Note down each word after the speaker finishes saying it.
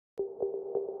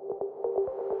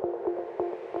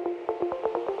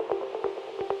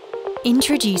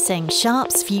Introducing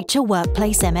Sharp's Future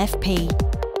Workplace MFP,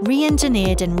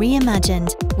 re-engineered and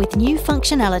reimagined with new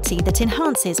functionality that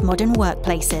enhances modern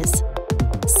workplaces,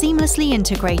 seamlessly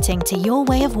integrating to your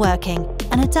way of working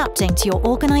and adapting to your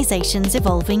organization's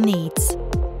evolving needs.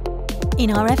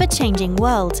 In our ever-changing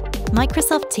world,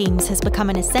 Microsoft Teams has become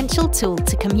an essential tool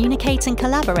to communicate and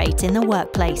collaborate in the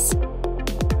workplace.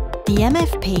 The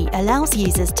MFP allows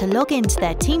users to log into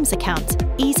their Teams account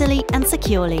easily and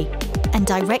securely, and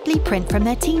directly print from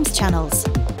their Teams channels.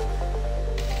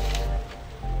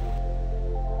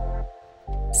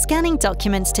 Scanning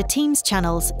documents to Teams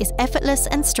channels is effortless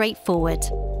and straightforward.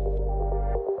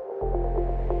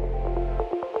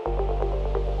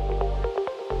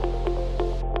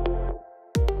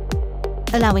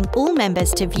 Allowing all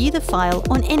members to view the file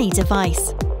on any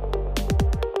device.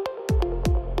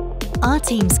 Our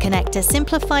Teams connector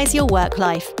simplifies your work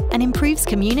life and improves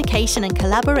communication and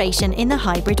collaboration in the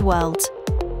hybrid world.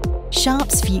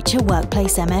 Sharp's Future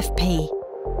Workplace MFP,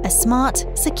 a smart,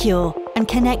 secure, and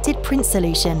connected print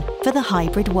solution for the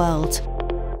hybrid world.